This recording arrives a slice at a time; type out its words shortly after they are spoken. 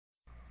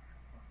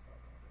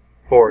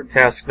For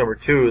task number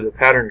 2, the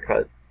pattern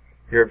cut,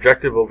 your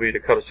objective will be to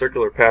cut a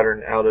circular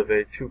pattern out of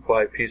a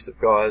 2-ply piece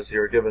of gauze.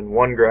 You are given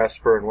 1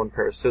 grasper and 1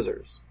 pair of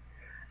scissors.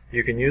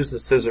 You can use the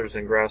scissors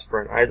and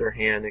grasper in either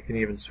hand and can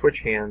even switch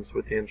hands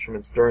with the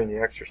instruments during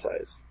the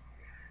exercise.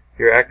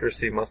 Your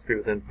accuracy must be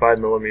within 5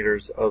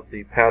 millimeters of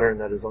the pattern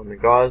that is on the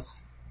gauze.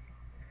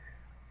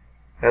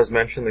 As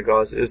mentioned, the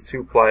gauze is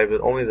 2-ply, but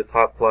only the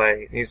top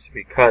ply needs to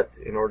be cut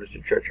in order to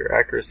judge your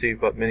accuracy,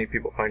 but many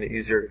people find it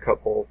easier to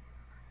cut both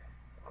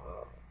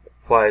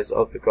plies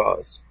of the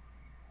gauze.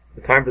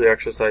 The time for the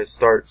exercise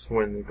starts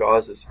when the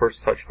gauze is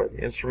first touched by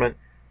the instrument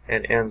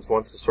and ends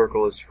once the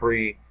circle is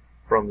free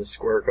from the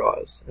square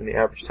gauze, and the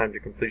average time to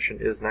completion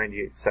is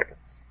 98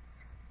 seconds.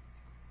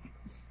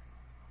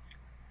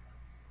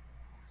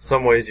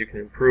 Some ways you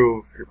can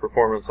improve your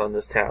performance on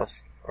this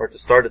task are to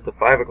start at the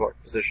 5 o'clock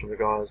position of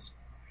the gauze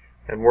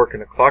and work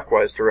in a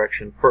clockwise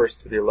direction first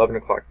to the 11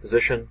 o'clock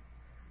position,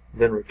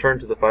 then return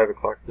to the 5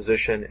 o'clock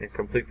position and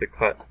complete the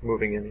cut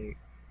moving in a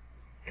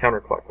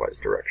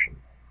counterclockwise direction.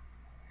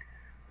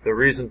 The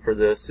reason for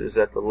this is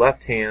that the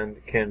left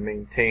hand can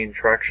maintain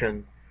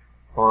traction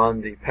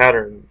on the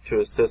pattern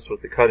to assist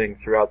with the cutting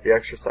throughout the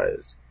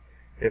exercise.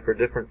 If a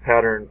different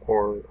pattern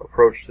or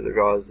approach to the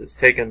gauze is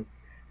taken,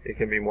 it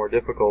can be more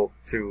difficult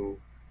to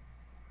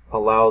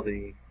allow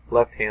the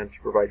left hand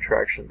to provide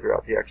traction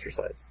throughout the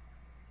exercise.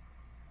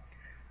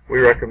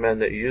 We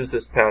recommend that you use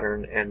this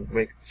pattern and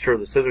make sure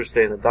the scissors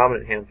stay in the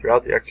dominant hand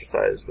throughout the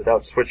exercise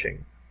without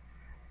switching.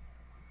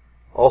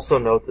 Also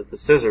note that the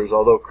scissors,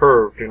 although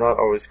curved, do not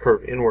always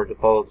curve inward to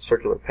follow the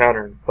circular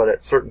pattern, but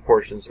at certain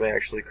portions may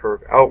actually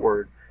curve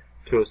outward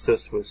to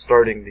assist with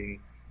starting the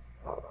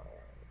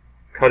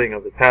cutting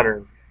of the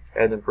pattern,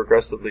 and then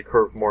progressively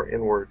curve more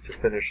inward to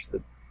finish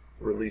the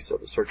release of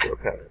the circular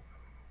pattern.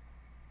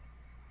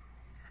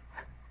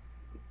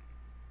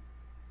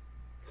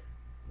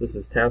 This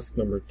is task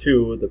number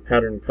 2, the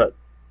pattern cut.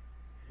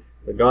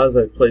 The gauze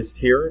I've placed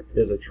here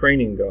is a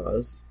training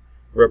gauze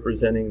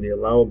representing the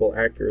allowable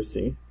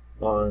accuracy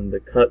on the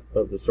cut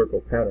of the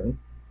circle pattern.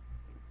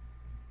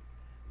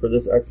 For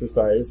this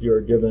exercise, you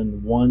are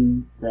given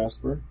 1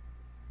 grasper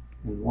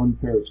and 1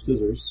 pair of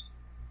scissors.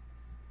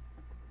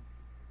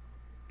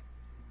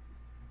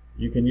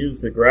 You can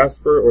use the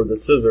grasper or the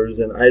scissors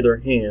in either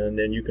hand,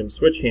 and you can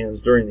switch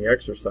hands during the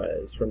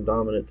exercise from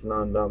dominant to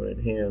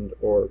non-dominant hand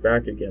or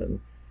back again,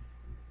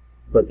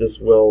 but this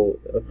will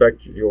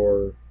affect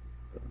your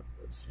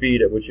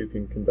speed at which you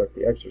can conduct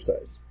the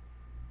exercise.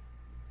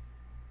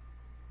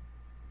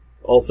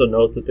 Also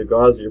note that the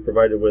gauze you're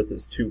provided with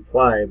is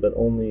 2-ply, but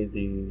only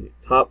the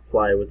top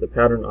ply with the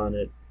pattern on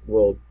it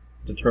will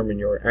determine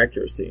your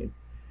accuracy.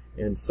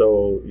 And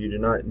so you do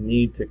not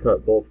need to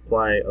cut both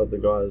ply of the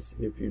gauze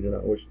if you do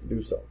not wish to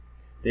do so.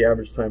 The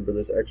average time for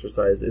this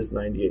exercise is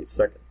 98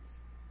 seconds.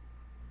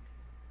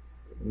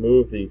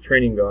 Move the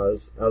training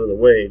gauze out of the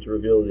way to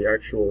reveal the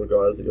actual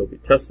gauze that you'll be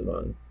tested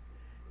on.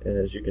 And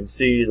as you can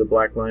see, the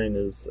black line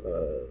is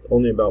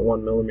only about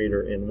 1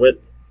 millimeter in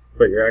width,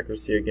 but your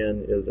accuracy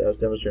again is, as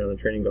demonstrated on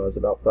the training gauze,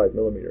 about 5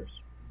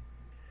 millimeters.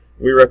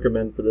 We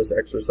recommend for this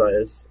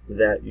exercise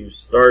that you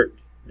start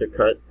the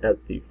cut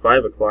at the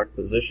 5 o'clock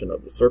position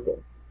of the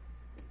circle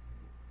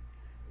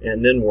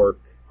and then work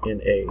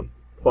in a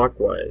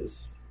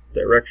clockwise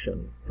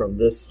direction from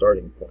this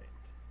starting point.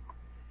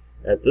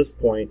 At this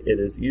point, it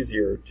is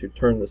easier to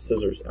turn the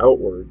scissors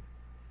outward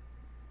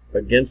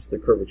against the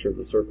curvature of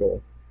the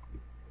circle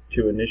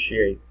to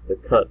initiate the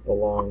cut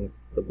along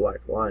the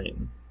black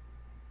line.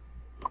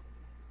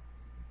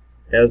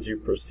 As you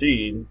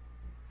proceed,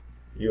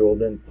 you will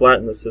then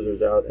flatten the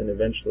scissors out and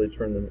eventually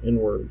turn them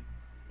inward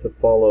to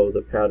follow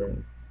the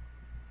pattern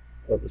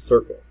of the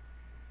circle.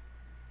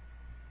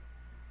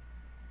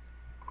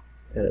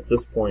 And at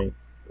this point,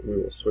 we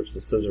will switch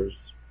the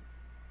scissors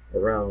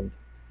around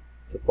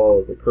to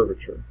follow the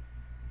curvature.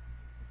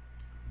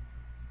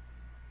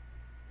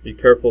 Be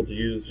careful to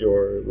use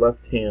your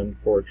left hand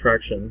for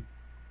traction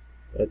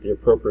at the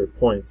appropriate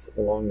points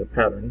along the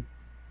pattern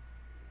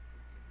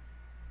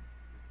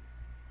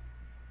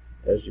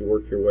as you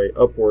work your way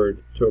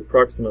upward to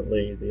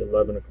approximately the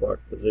 11 o'clock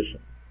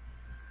position.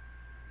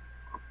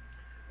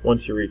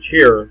 Once you reach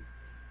here,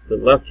 the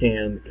left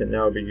hand can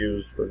now be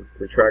used for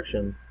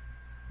retraction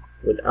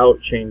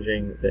without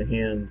changing the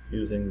hand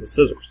using the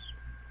scissors.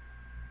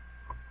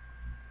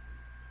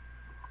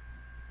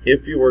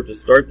 If you were to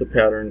start the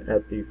pattern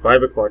at the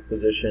 5 o'clock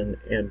position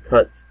and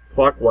cut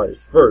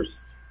clockwise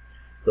first,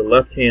 the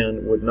left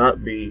hand would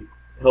not be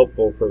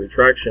helpful for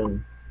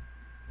retraction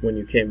when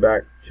you came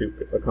back to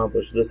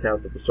accomplish this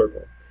half of the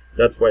circle.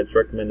 That's why it's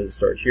recommended to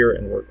start here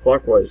and work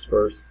clockwise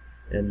first,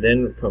 and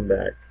then come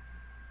back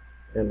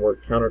and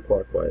work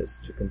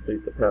counterclockwise to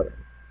complete the pattern.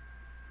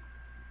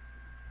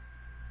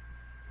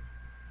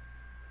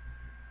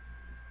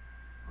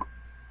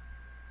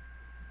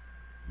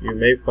 You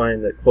may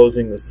find that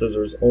closing the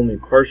scissors only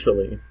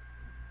partially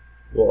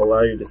will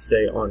allow you to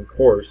stay on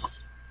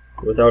course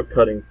without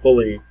cutting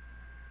fully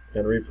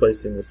and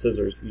replacing the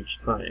scissors each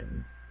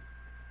time.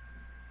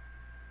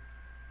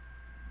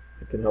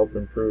 It can help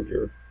improve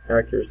your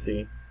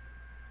accuracy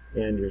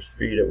and your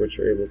speed at which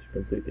you're able to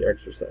complete the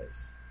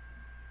exercise.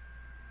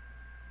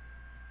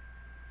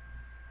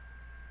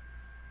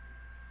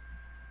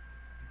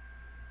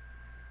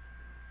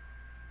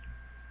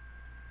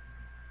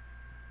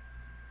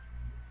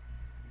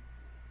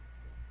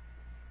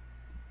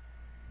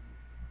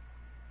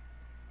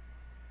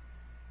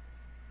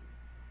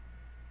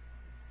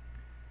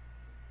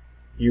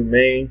 You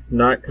may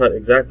not cut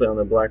exactly on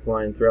the black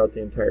line throughout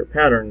the entire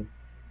pattern,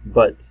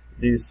 but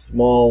these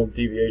small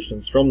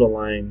deviations from the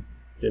line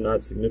do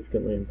not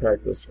significantly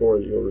impact the score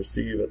that you'll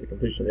receive at the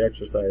completion of the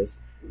exercise.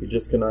 You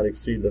just cannot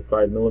exceed the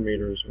 5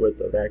 millimeters width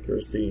of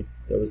accuracy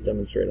that was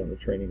demonstrated on the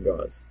training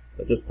gauze.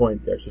 At this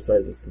point, the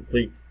exercise is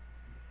complete.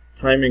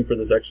 Timing for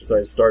this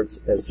exercise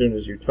starts as soon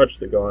as you touch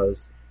the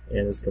gauze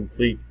and is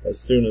complete as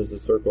soon as the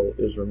circle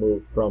is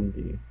removed from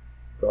the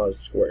gauze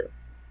square.